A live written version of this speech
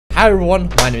Hi everyone,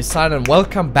 my name is Sinum.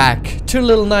 Welcome back to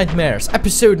Little Nightmares,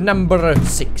 episode number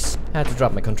 6. I had to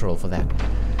drop my control for that.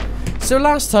 So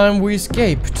last time we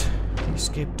escaped. We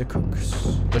escaped the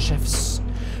cooks, the chefs.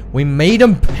 We made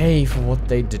them pay for what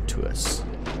they did to us.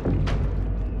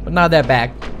 But now they're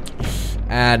back.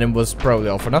 And it was probably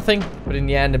all for nothing. But in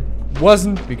the end it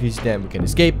wasn't, because then we can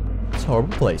escape this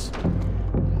horrible place.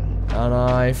 And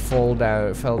I fell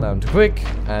down too quick,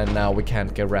 and now we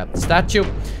can't get wrapped the statue,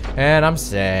 and I'm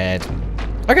sad.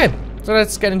 Okay, so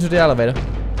let's get into the elevator.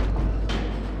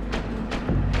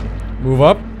 Move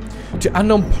up to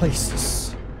unknown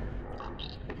places.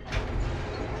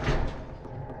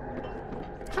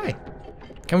 Hi.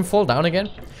 Can we fall down again?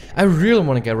 I really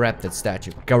want to get wrapped that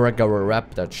statue. Gotta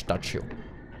wrap that statue.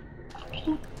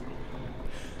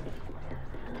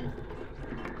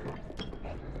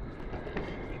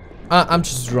 I'm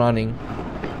just running.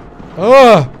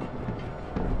 Oh!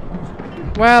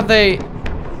 Why are they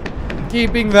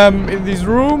keeping them in these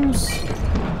rooms?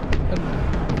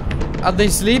 Are they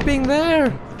sleeping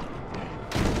there?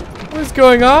 What is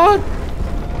going on?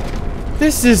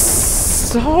 This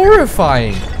is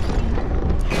horrifying.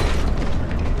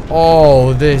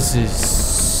 Oh, this is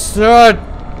so...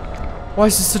 Why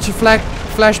is this such a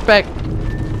flashback?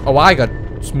 Oh, I got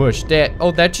smushed there.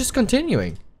 Oh, they're just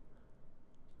continuing.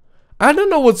 I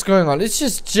don't know what's going on. It's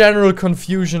just general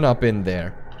confusion up in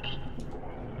there.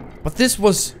 But this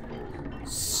was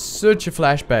such a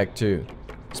flashback to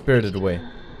Spirited Away.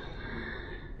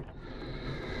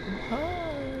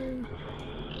 Hi.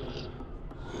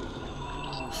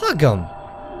 Hug 'em.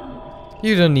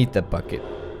 You don't need that bucket.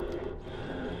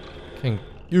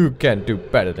 You can do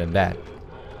better than that.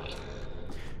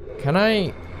 Can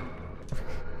I?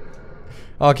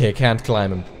 Okay, can't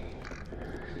climb him.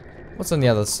 What's on the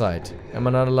other side? Am I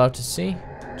not allowed to see?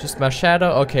 Just my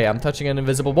shadow? Okay, I'm touching an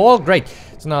invisible wall. Great.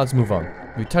 So now let's move on.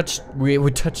 We touched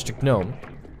the gnome,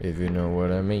 if you know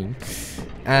what I mean.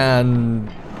 And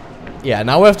yeah,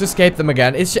 now we have to escape them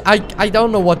again. It's I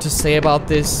don't know what to say about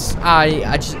this.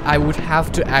 I would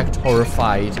have to act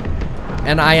horrified,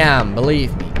 and I am,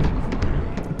 believe me.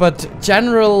 But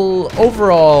general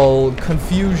overall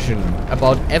confusion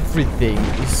about everything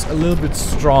is a little bit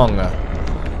stronger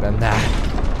than that.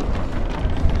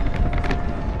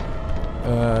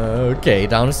 Okay,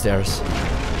 down the stairs.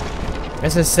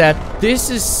 As I said, this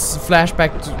is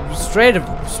flashback to,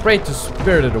 straight to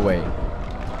Spirited Away.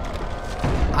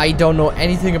 I don't know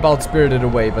anything about Spirited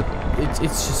Away, but it's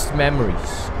just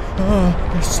memories.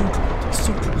 They're so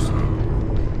close.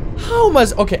 How am I?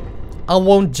 Okay, I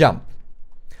won't jump.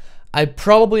 I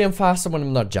probably am faster when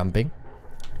I'm not jumping,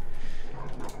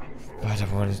 but I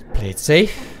want to play it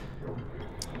safe.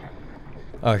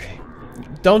 Okay,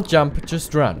 don't jump,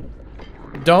 just run.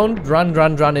 Don't run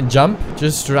and jump.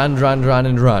 Just run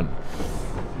and run.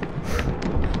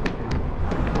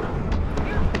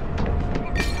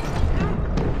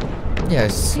 Yeah, I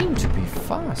seem to be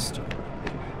faster.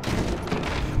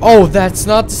 Oh, that's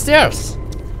not the stairs.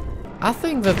 I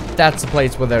think that's the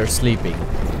place where they're sleeping.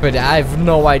 But I have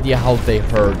no idea how they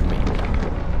heard me.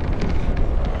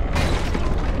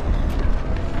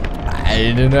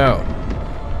 I don't know.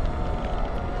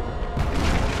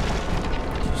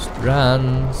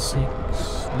 Run, 6,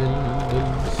 little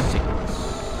 6.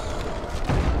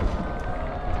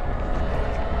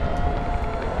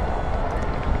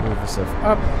 Move yourself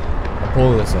up, and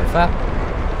pull yourself up.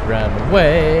 Run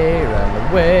away,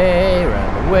 run away,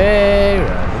 run away,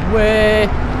 run away.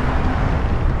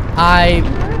 I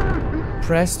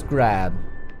pressed grab.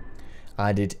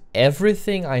 I did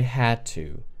everything I had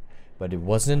to, but it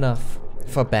wasn't enough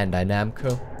for Bandai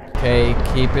Namco. Okay,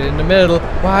 keep it in the middle.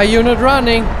 Why are you not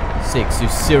running? 6, you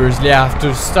seriously have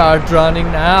to start running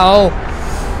now.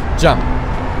 Jump.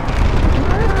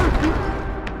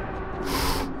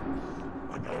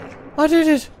 I did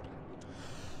it.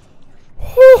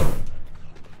 Whew.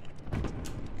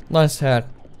 Nice hat.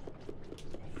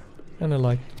 And a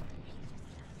light.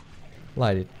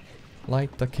 Light it.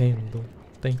 Light the candle.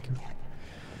 Thank you.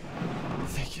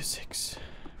 Thank you, 6.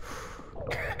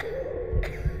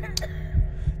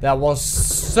 That was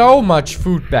so much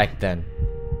food back then.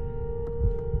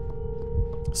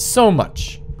 So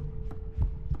much.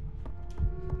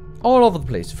 All over the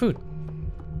place. Food.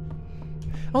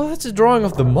 Oh, that's a drawing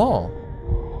of the mall.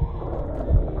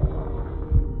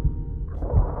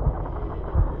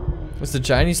 Is the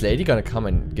Chinese lady gonna come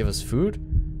and give us food?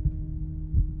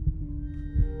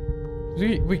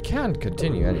 We can't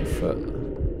continue any further.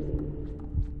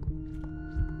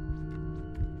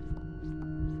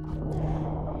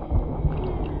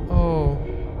 Oh.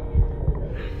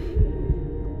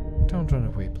 Don't run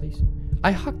away, please.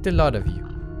 I hugged a lot of you.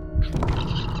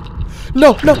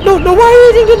 No, no, no, no, why are you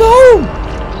eating the gnome?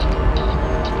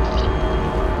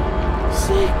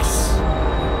 6.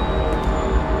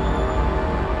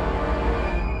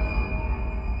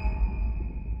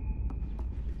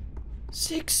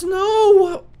 6,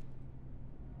 no!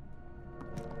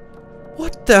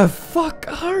 What the fuck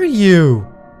are you?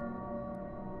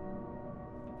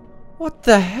 What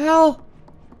the hell?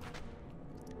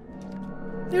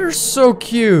 They're so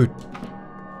cute.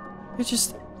 I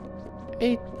just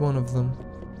ate one of them.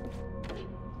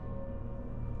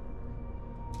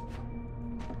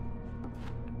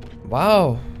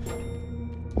 Wow.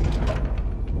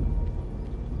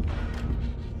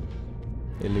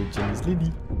 Hello, Jenny's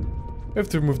Lily. We have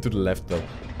to move to the left though.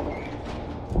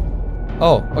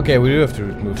 Oh, okay, we do have to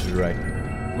move to the right.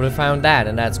 We found that,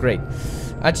 and that's great.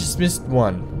 I just missed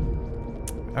one.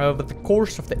 Over the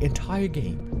course of the entire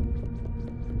game.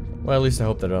 Well, at least I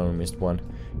hope that I only missed one.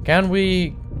 Can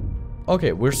we...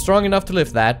 Okay, we're strong enough to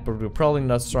lift that, but we're probably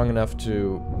not strong enough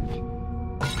to...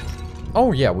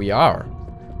 Oh yeah, we are.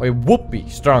 We would be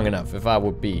strong enough if I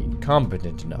would be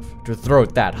competent enough to throw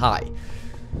it that high.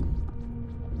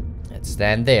 Let's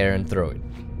stand there and throw it.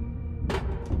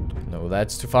 No,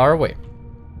 that's too far away.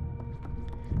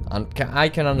 I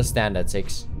can understand that,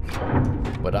 6.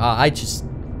 But I just...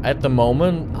 At the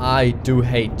moment, I do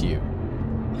hate you.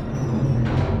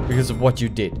 Because of what you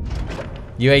did.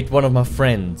 You ate one of my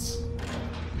friends.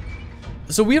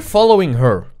 So we're following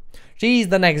her. She's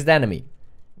the next enemy.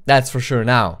 That's for sure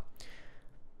now.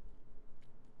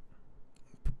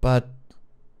 But...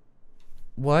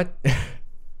 What?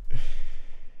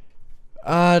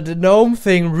 The gnome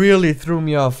thing really threw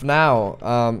me off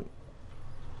now.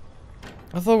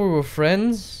 I thought we were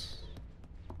friends.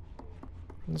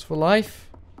 Friends for life.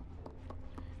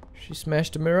 She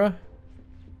smashed the mirror.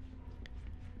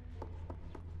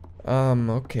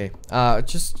 Okay.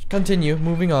 Just continue,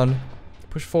 moving on.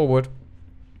 Push forward.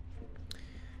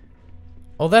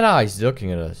 Oh, that eye's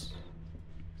looking at us.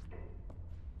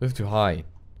 Live too high.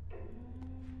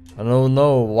 I don't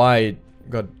know why it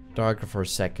got darker for a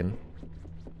second.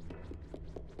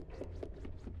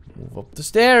 Move up the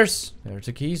stairs. There's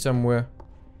a key somewhere.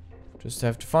 Just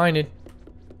have to find it.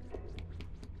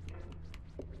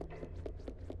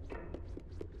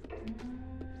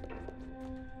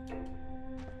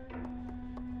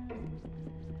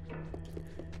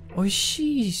 Oh, is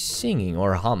she singing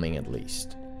or humming at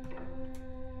least?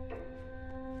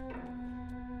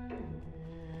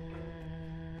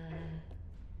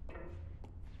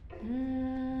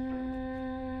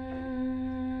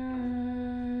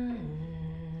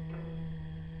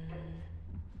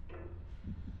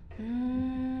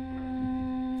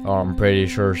 Oh, I'm pretty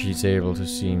sure she's able to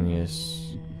see me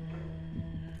as...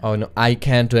 Oh no, I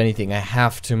can't do anything. I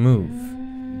have to move.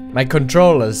 My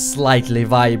controller's slightly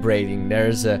vibrating.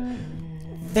 There's a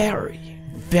very,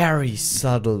 very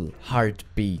subtle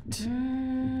heartbeat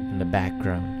in the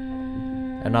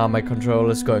background. And now my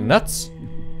controller's going nuts.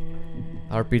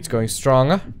 Heartbeat's going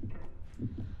stronger.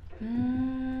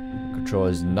 Controller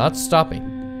is not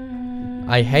stopping.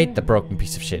 I hate the broken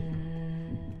piece of shit.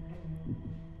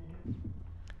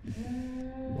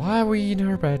 Why are we in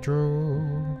her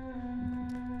bedroom?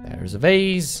 There's a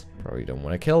vase. Probably don't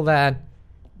want to kill that.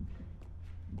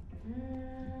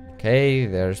 Okay,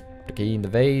 there's the key in the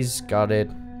vase. Got it.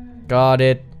 Got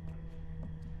it.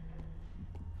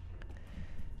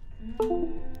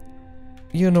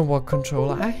 You know what,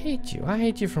 controller? I hate you. I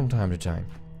hate you from time to time.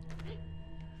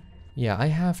 Yeah, I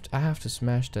have to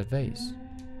smash that vase.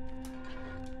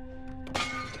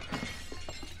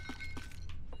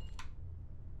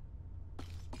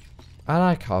 I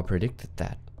like how I predicted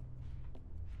that.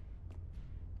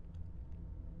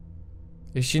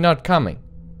 Is she not coming?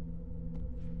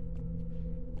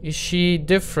 Is she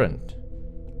different?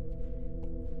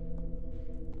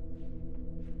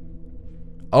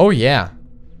 Oh yeah.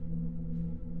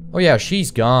 Oh yeah,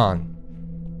 she's gone.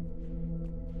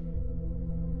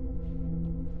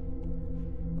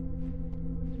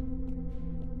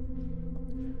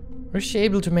 Or is she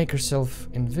able to make herself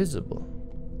invisible?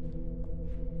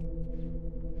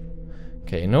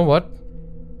 Okay, you know what?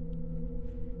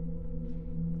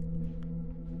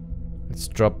 Let's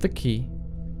drop the key.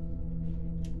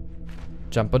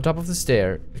 Jump on top of the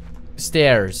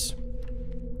stairs.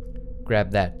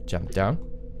 Grab that. Jump down.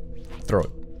 Throw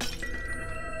it.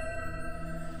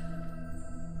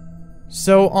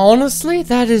 So honestly,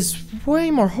 that is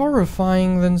way more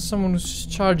horrifying than someone who's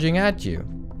charging at you.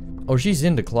 Oh, she's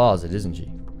in the closet, isn't she?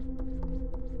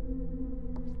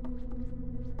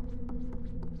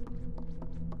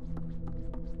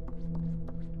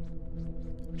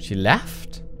 She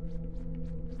left?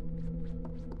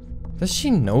 Does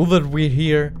she know that we're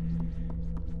here?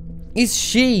 Is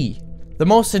she the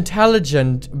most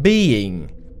intelligent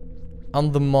being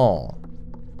on the mall?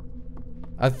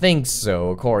 I think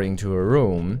so, according to her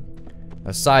room.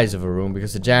 The size of a room,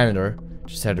 because the janitor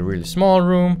just had a really small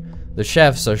room. The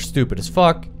chefs are stupid as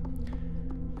fuck.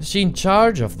 Is she in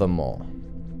charge of the mall?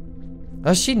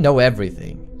 Does she know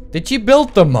everything? Did she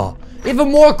build the mall?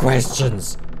 Even more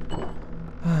questions!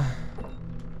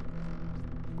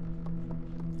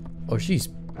 Oh, she's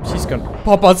gonna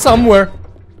pop out somewhere!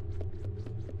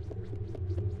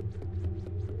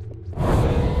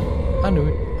 I knew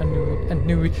it, I knew it, I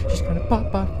knew it. She's gonna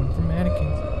pop out one of the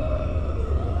mannequins.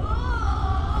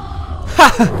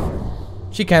 Ha!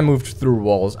 She can move through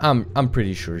walls. I'm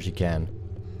pretty sure she can.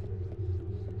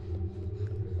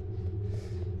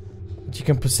 She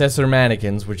can possess her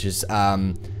mannequins, which is a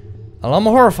lot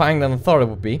more horrifying than I thought it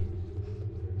would be.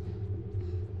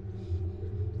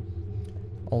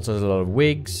 Also, there's a lot of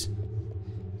wigs.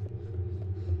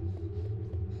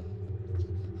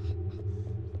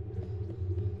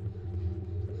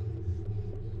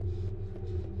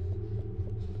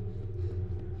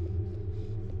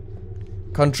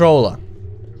 Controller.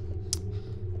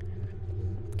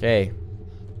 Okay.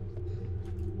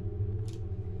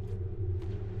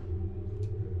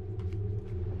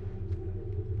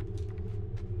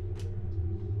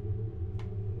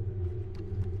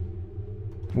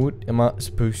 What am I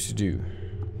supposed to do?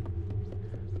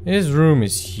 This room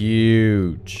is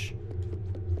huge.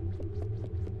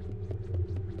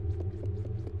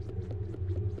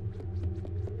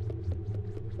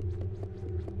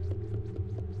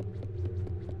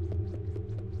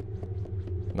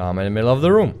 Now I'm in the middle of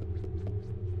the room.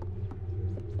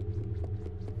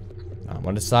 Now I'm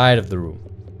on the side of the room.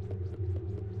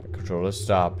 The controller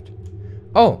stopped.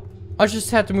 Oh, I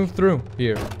just had to move through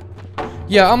here.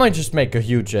 Yeah, I might just make a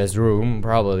huge ass room,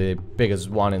 probably the biggest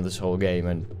one in this whole game,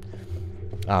 and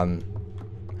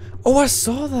oh, I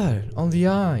saw that on the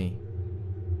eye.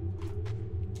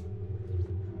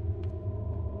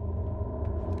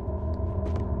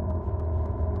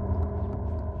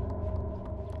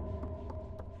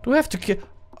 Do we have to kill?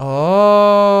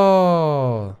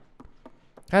 Oh,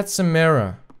 that's a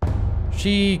mirror.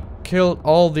 She killed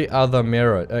all the other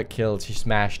mirror. She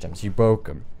smashed them. She broke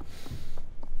them.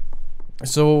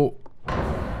 So,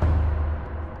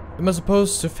 am I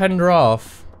supposed to fend her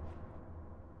off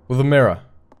with a mirror?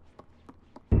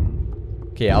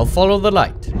 Okay, I'll follow the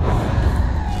light.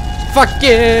 Fuck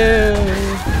you!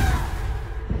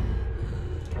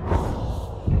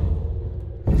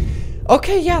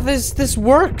 Okay, yeah, this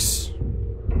works.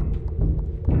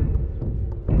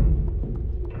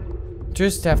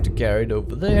 Just have to carry it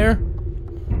over there.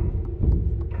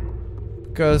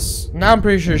 Because now I'm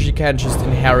pretty sure she can just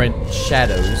inherit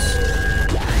shadows.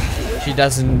 She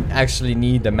doesn't actually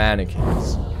need the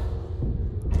mannequins.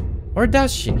 Or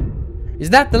does she? Is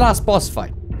that the last boss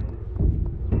fight?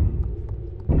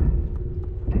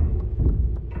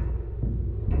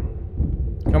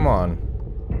 Come on.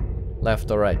 Left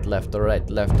or right, left or right,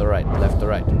 left or right, left or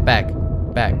right. Back,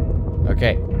 back.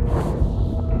 Okay.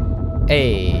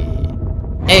 Hey.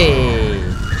 Hey.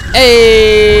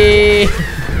 Hey.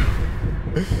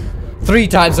 3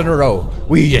 times in a row.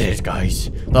 We did it,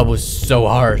 guys. That was so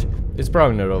hard. It's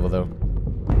probably not over, though.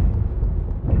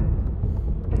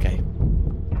 Okay.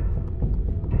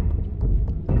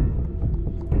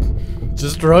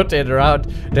 Just rotate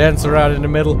around, dance around in the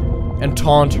middle, and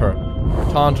taunt her.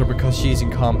 Taunt her because she's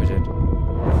incompetent.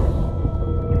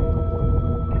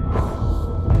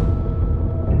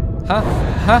 Huh?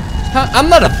 Huh? Huh? I'm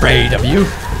not afraid of you!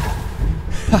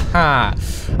 Haha.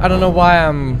 I don't know why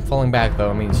I'm falling back though.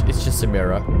 I mean, it's just a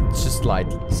mirror. It's just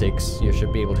light 6. You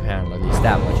should be able to handle at least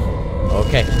that much.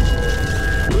 Okay.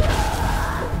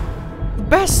 The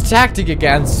best tactic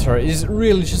against her is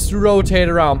really just rotate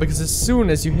around, because as soon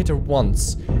as you hit her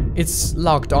once, it's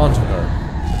locked onto her.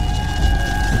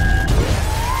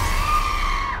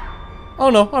 Oh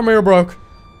no, our mirror broke.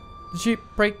 Did she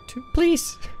break too?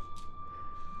 Please.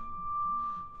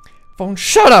 Phone,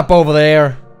 shut up over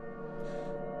there.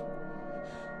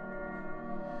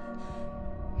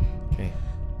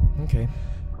 Okay.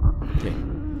 Okay.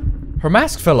 Her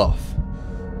mask fell off.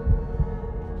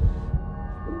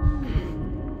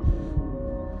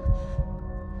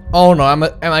 Oh no, am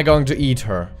I going to eat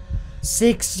her?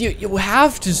 6, you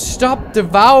have to stop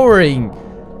devouring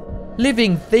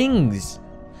living things.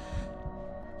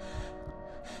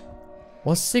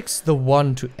 Was 6 the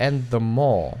one to end the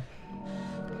mall?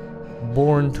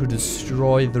 Born to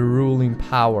destroy the ruling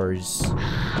powers.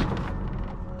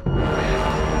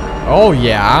 Oh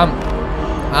yeah,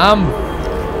 I'm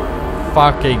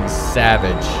fucking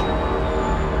savage.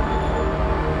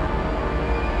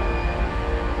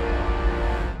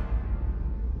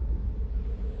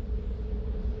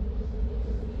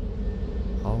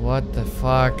 What the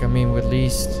fuck? I mean, at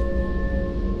least...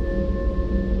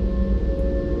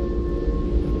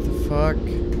 What the fuck?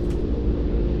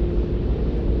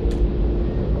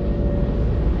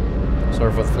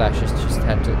 Sorry for the flashes, just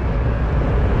had to...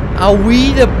 Are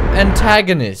we the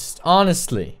antagonist?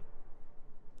 Honestly.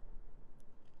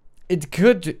 It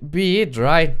could be it,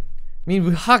 right? I mean,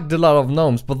 we hugged a lot of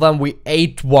gnomes, but then we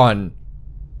ate one.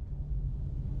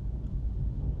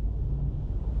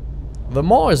 The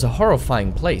mall is a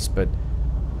horrifying place, but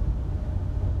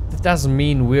that doesn't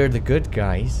mean we're the good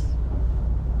guys.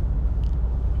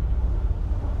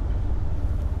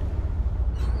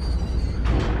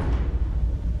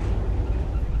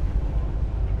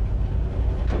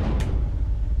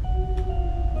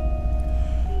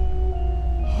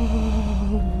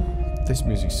 This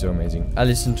music's so amazing. I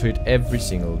listen to it every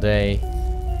single day.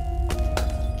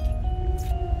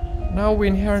 Now we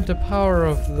inherit the power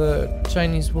of the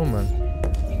Chinese woman.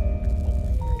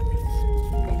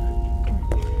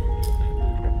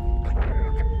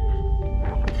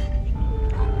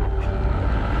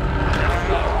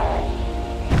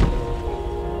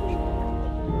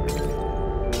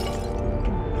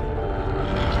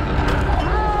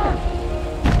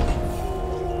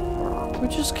 We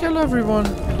just kill everyone.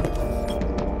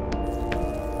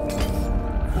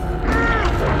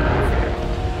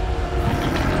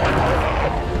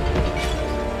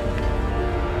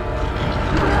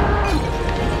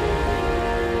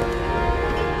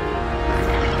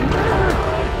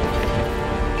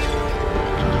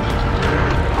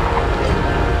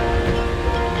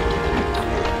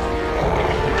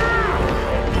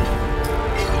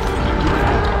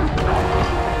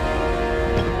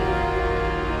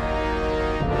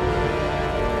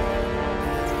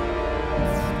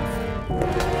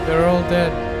 They're all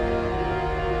dead.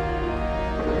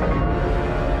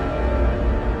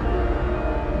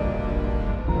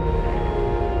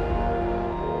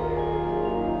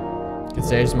 You can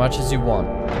say as much as you want.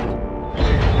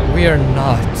 We are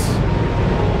not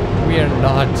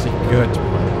good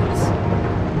ones.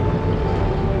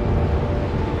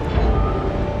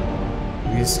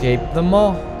 We escaped them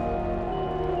all.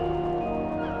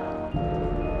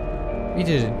 We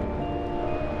didn't.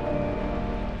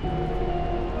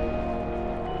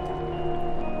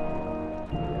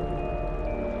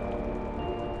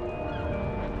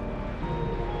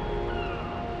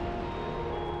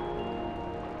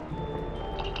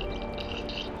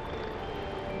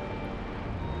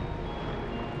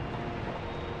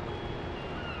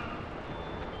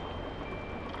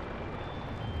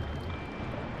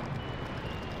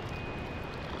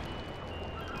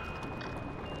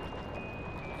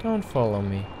 Don't follow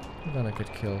me. You're gonna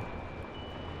get killed.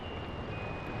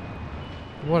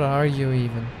 What are you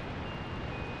even?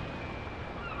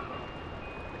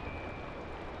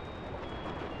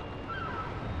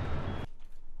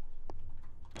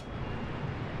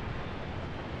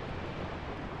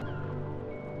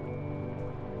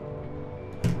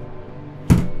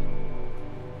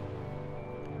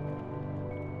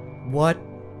 What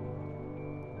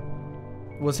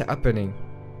was happening?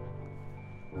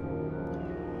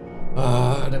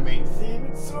 Ah, the main theme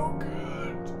is so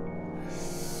good.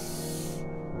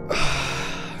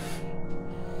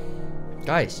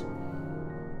 Guys,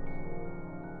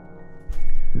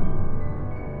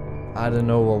 I don't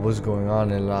know what was going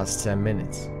on in the last 10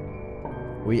 minutes.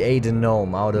 We ate a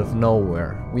gnome out of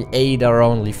nowhere. We ate our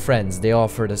only friends. They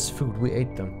offered us food. We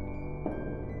ate them.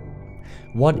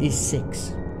 What is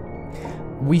 6?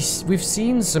 We've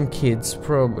seen some kids,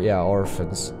 probably, yeah,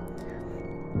 orphans.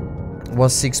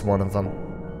 Was 6 one of them?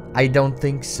 I don't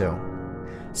think so.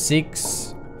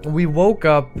 6, we woke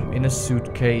up in a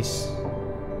suitcase.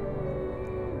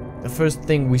 The first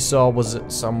thing we saw was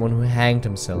someone who hanged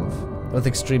himself with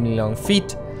extremely long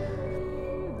feet.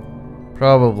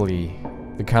 Probably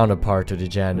the counterpart to the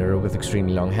janitor with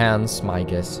extremely long hands, my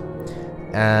guess.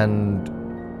 And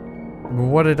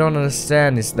what I don't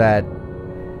understand is that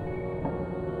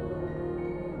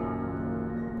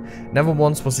never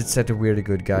once was it said that we're the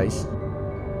good guys.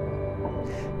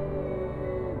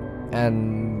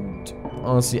 And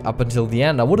honestly, up until the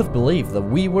end, I would have believed that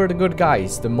we were the good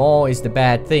guys. The mall is the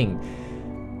bad thing.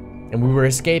 And we were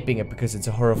escaping it because it's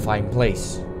a horrifying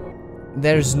place.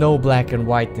 There's no black and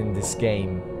white in this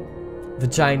game. The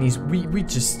Chinese, we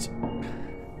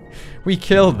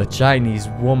killed the Chinese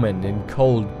woman in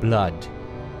cold blood.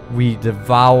 We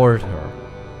devoured her.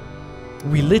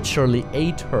 We literally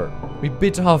ate her. We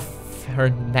bit off her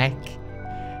neck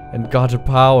and got her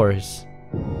powers.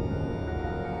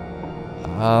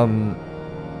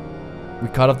 We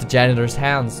cut off the janitor's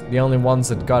hands. The only ones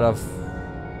that got off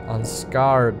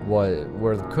unscarred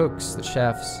were the cooks, the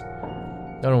chefs.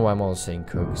 Don't know why I'm always saying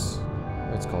cooks.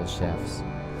 It's called chefs.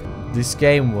 This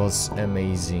game was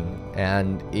amazing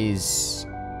and is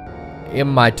in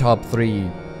my top 3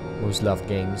 most loved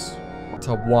games.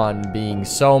 Top 1 being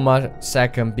Soma,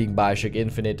 second being Bioshock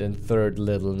Infinite, and third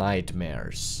Little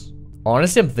Nightmares.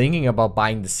 Honestly, I'm thinking about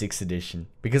buying the 6th edition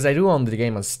because I do own the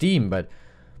game on Steam, but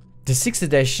the 6th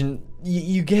edition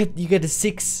you get a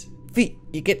 6 feet,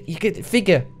 you get a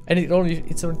figure, and it's only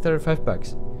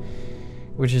 $35,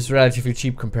 which is relatively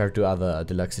cheap compared to other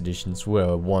deluxe editions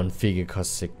where one figure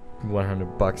costs like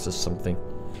 $100 or something,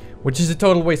 which is a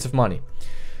total waste of money.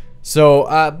 So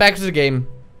back to the game.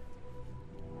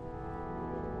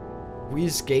 We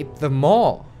escaped the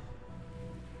maw.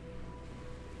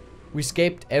 We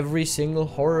escaped every single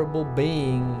horrible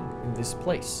being in this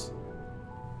place.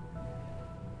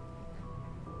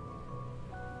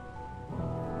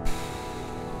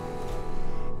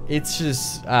 It's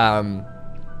just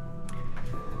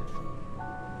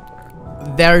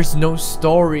there's no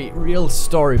story, real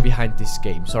story behind this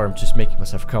game. Sorry, I'm just making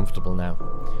myself comfortable now.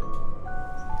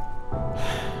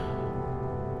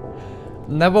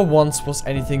 Never once was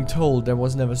anything told. There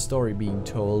was never a story being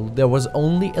told. There was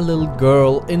only a little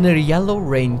girl in a yellow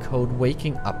raincoat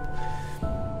waking up.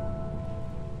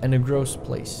 And a gross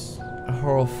place. A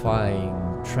horrifying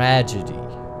tragedy,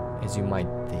 as you might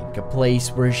think. A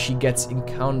place where she gets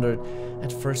encountered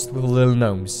at first with little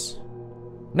gnomes.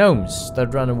 Gnomes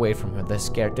that run away from her. They're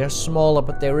scared. They're smaller,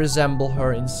 but they resemble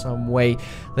her in some way.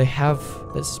 They have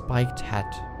this spiked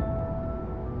hat.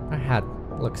 Her hat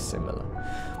looks similar.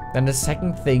 Then the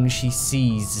second thing she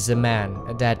sees is a man,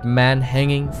 a dead man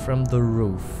hanging from the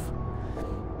roof.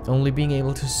 Only being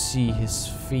able to see his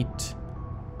feet,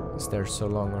 as they're so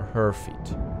long, or her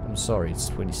feet. I'm sorry, it's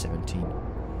 2017.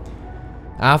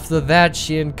 After that,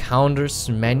 she encounters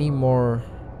many more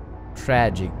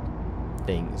tragic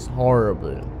things,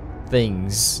 horrible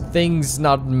things. Things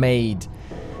not made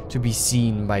to be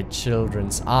seen by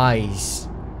children's eyes.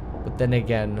 But then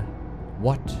again,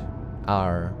 what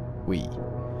are we?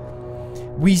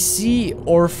 We see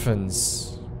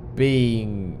orphans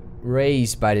being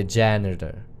raised by the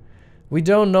janitor. We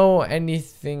don't know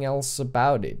anything else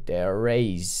about it. They are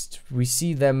raised. We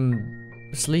see them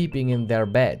sleeping in their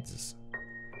beds.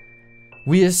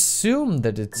 We assume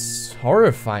that it's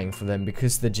horrifying for them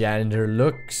because the janitor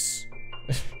looks...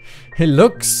 he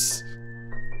looks...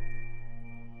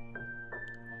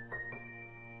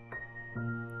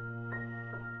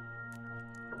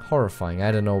 horrifying.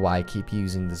 I don't know why I keep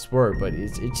using this word, but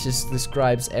it just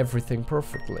describes everything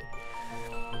perfectly.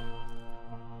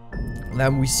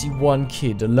 Then we see one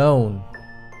kid alone,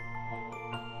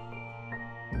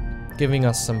 giving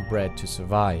us some bread to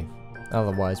survive.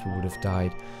 Otherwise we would have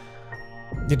died.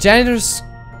 The janitor's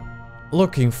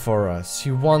looking for us.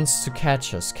 He wants to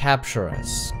catch us, capture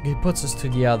us. He puts us to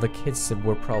the other kids that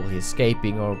were probably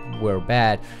escaping or were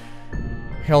bad.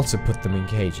 He also put them in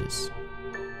cages,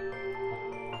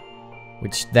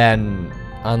 which then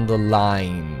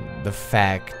underline the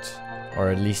fact, or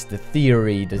at least the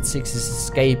theory, that Six is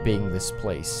escaping this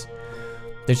place.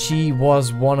 That she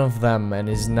was one of them and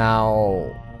is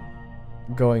now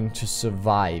going to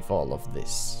survive all of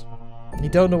this. We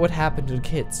don't know what happened to the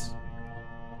kids.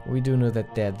 We do know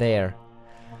that they're there.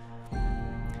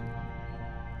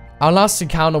 Our last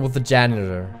encounter with the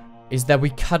janitor is that we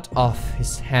cut off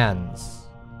his hands.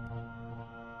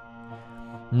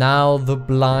 Now the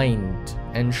blind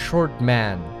and short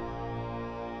man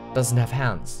doesn't have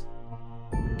hands.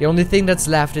 The only thing that's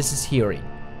left is his hearing.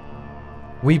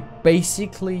 We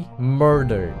basically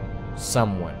murdered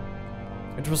someone.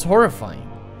 It was horrifying.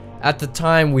 At the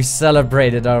time we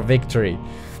celebrated our victory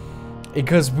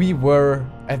because we were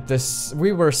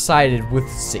sided with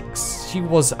Six. She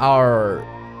was our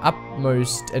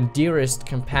utmost and dearest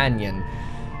companion.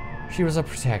 She was our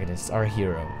protagonist, our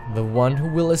hero, the one who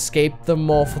will escape the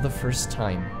maw for the first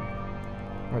time,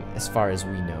 or as far as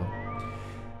we know.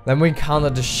 Then we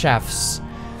encountered the chefs,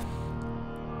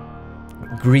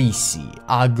 greasy,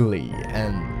 ugly,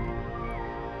 and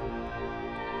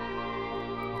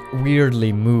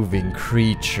weirdly moving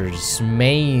creatures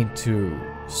made to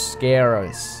scare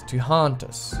us, to haunt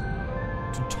us,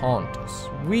 to taunt us.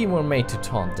 We were made to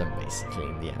taunt them, basically,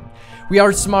 in the end. We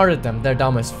outsmarted them. They're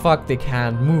dumb as fuck. They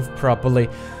can't move properly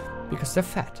because they're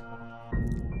fat.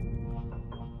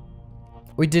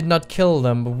 We did not kill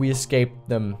them, but we escaped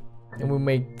them, and we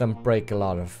made them break a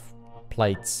lot of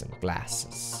plates and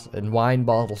glasses and wine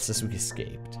bottles as we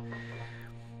escaped.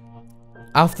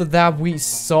 After that, we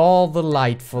saw the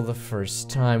light for the first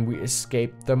time. We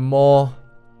escaped the maw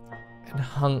and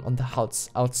hung on the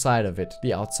outside of it,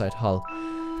 the outside hull.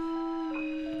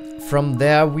 From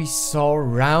there we saw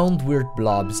round weird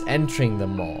blobs entering the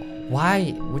mall.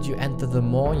 Why would you enter the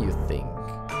mall, you think?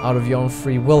 Out of your own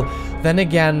free will. Then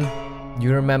again,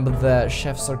 you remember the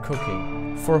chefs are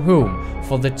cooking. For whom?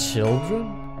 For the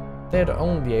children? They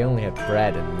only had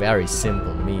bread and very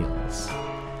simple meals.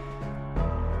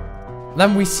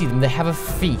 Then we see them, they have a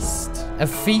feast. A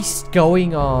feast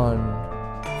going on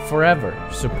forever,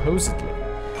 supposedly.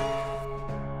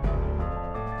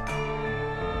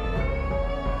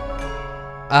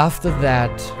 After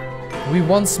that, we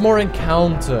once more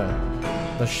encounter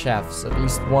the chefs, at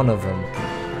least one of them.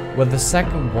 Where the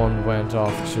second one went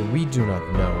off to, we do not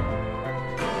know.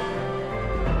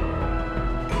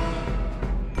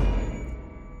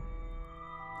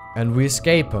 And we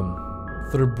escape him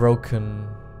through broken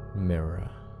mirror.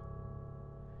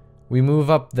 We move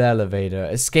up the elevator,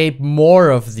 escape more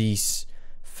of these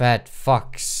fat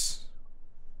fucks.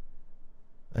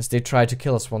 As they try to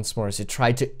kill us once more, as they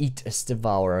try to eat us,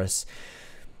 devour us.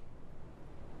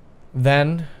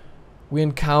 Then we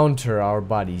encounter our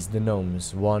buddies, the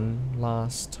gnomes, one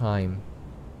last time.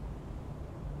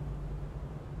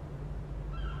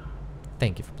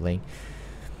 Thank you for playing.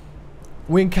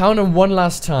 We encounter one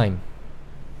last time.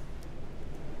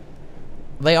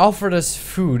 They offered us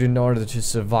food in order to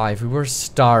survive. We were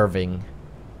starving.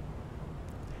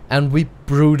 And we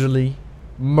brutally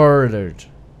murdered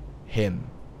him.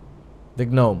 The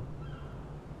gnome.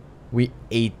 We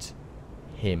ate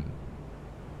him.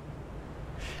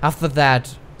 After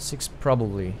that, Six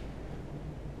probably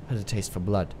had a taste for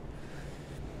blood.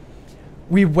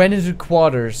 We went into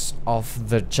quarters of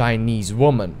the Chinese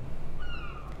woman.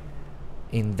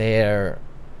 In there,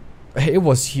 it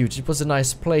was huge. It was a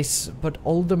nice place, but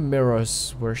all the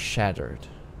mirrors were shattered.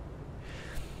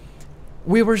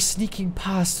 We were sneaking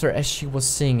past her as she was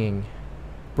singing.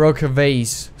 Broke her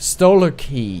vase, stole her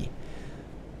key.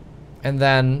 And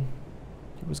then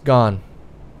she was gone.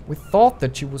 We thought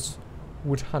that she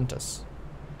would hunt us.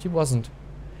 She wasn't.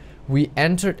 We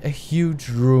entered a huge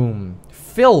room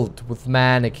filled with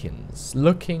mannequins,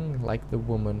 looking like the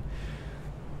woman.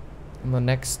 In the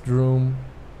next room,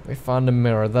 we found a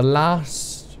mirror, the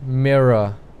last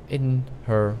mirror in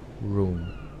her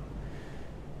room.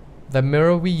 The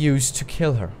mirror we used to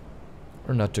kill her.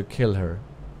 Or not to kill her,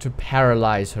 to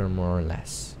paralyze her more or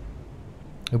less.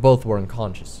 We both were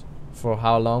unconscious. For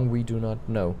how long, we do not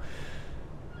know.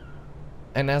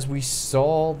 And as we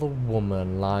saw the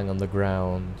woman lying on the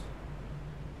ground,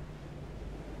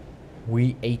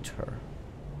 we ate her.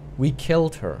 We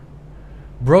killed her.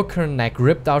 Broke her neck,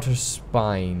 ripped out her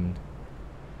spine,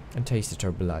 and tasted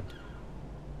her blood.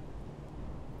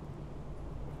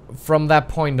 From that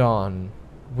point on,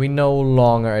 we no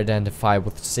longer identify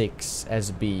with Six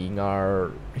as being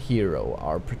our hero,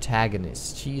 our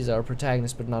protagonist. She's our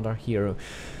protagonist, but not our hero.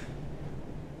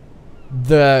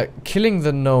 The killing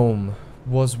the gnome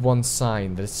was one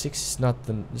sign that Six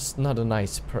is not a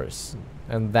nice person,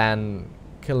 and then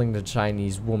killing the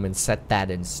Chinese woman set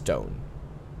that in stone.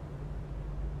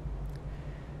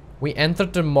 We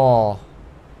entered the mall.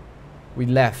 We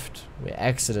left. We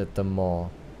exited the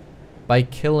mall by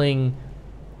killing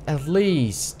at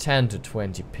least 10 to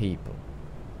 20 people.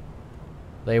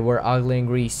 They were ugly and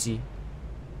greasy.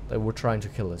 They were trying to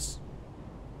kill us.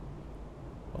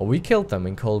 Well, we killed them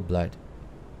in cold blood.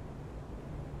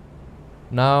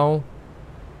 Now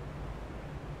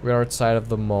we are outside of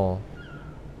the mall.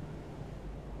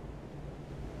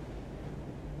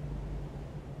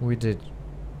 We did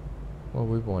what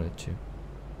we wanted to.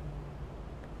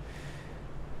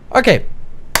 Okay,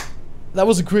 that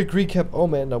was a quick recap. Oh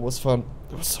man, that was fun.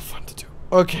 It was so fun to do.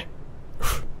 Okay.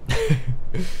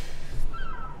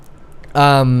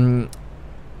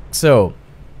 So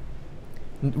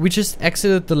we just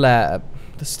exited the lab,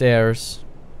 the stairs,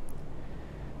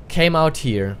 came out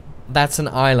here. That's an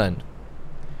island.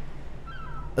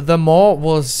 The mall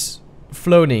was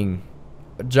floating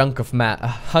a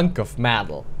hunk of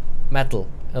metal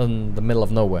in the middle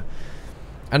of nowhere,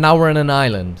 and now we're in an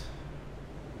island.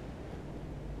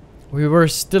 We were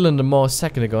still in the mall a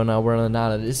second ago. Now we're on an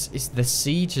island. Is the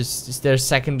sea just? Is there a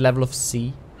second level of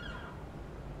sea?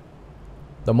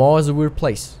 The mall is a weird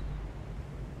place,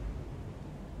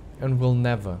 and we'll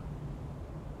never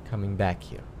coming back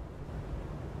here.